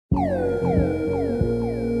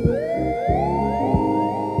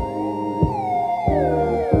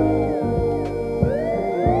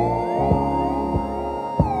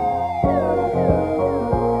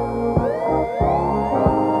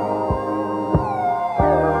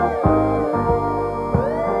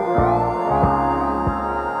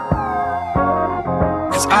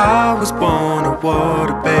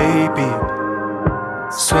baby.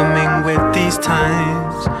 Swimming with these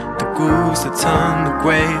times, the grooves that turn the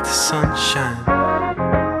grey to sunshine.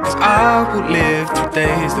 Cause I will live through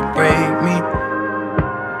days that break me.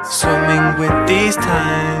 Swimming with these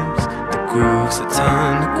times, the grooves that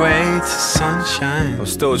turn the grey to sunshine. I'm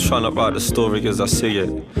still trying to write the story as I see it.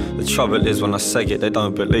 The trouble is when I say it, they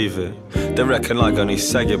don't believe it. They reckon I only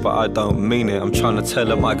say it, but I don't mean it. I'm trying to tell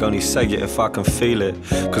them I only say it if I can feel it.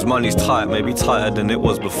 Cause money's tight, maybe tighter than it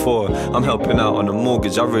was before. I'm helping out on a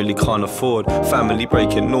mortgage I really can't afford. Family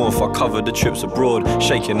breaking north, I cover the trips abroad.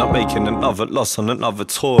 Shaking, I'm making another loss on another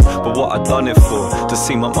tour. But what I done it for? To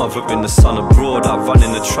see my mother in the sun abroad.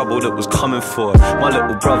 Outrunning the trouble that was coming for. My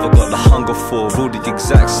little brother got the hunger for. All the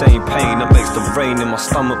exact same pain that makes the rain in my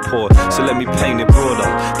stomach pour. So let me paint it broader.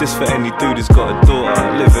 This for any dude who's got a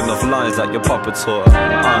daughter. Living off lines like your papa taught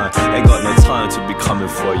her. Ain't got no time to be coming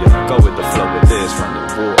for you. Go with the flow with this, run the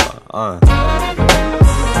water.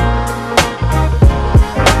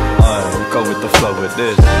 Go with the flow with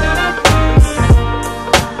this.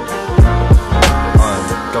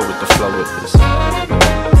 Go with the flow with this.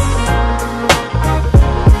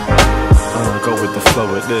 Go with the flow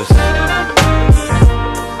with this.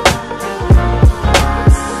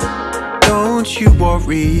 Don't you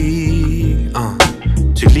worry,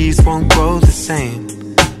 two leaves won't grow the same,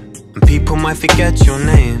 and people might forget your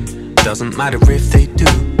name. Doesn't matter if they do.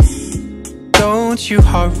 Don't you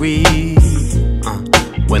hurry,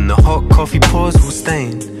 when the hot coffee pours will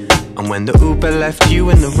stain, and when the Uber left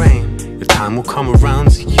you in the rain, the time will come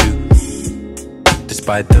around to you.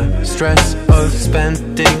 Despite the stress of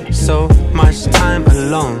spending so much time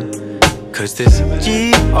alone, cause this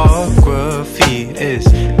geography is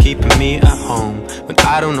keeping me at home when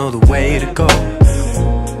I don't know the way to go.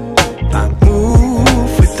 I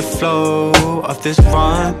move with the flow of this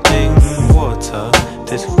running water,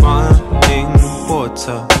 this running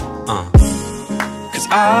water. Cause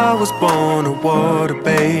I was born a water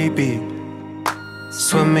baby,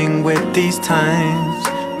 swimming with these times,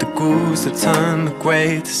 the grooves that turn the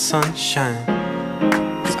grey to sunshine.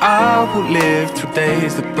 Cause I will live through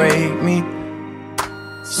days that break me.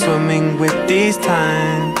 Swimming with these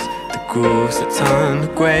times, the grooves that turn the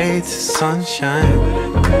grey to sunshine.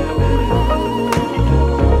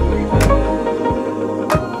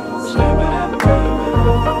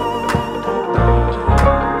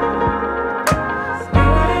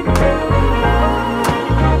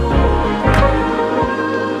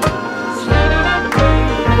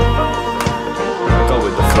 Go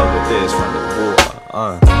with the flow with this, run the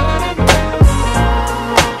water.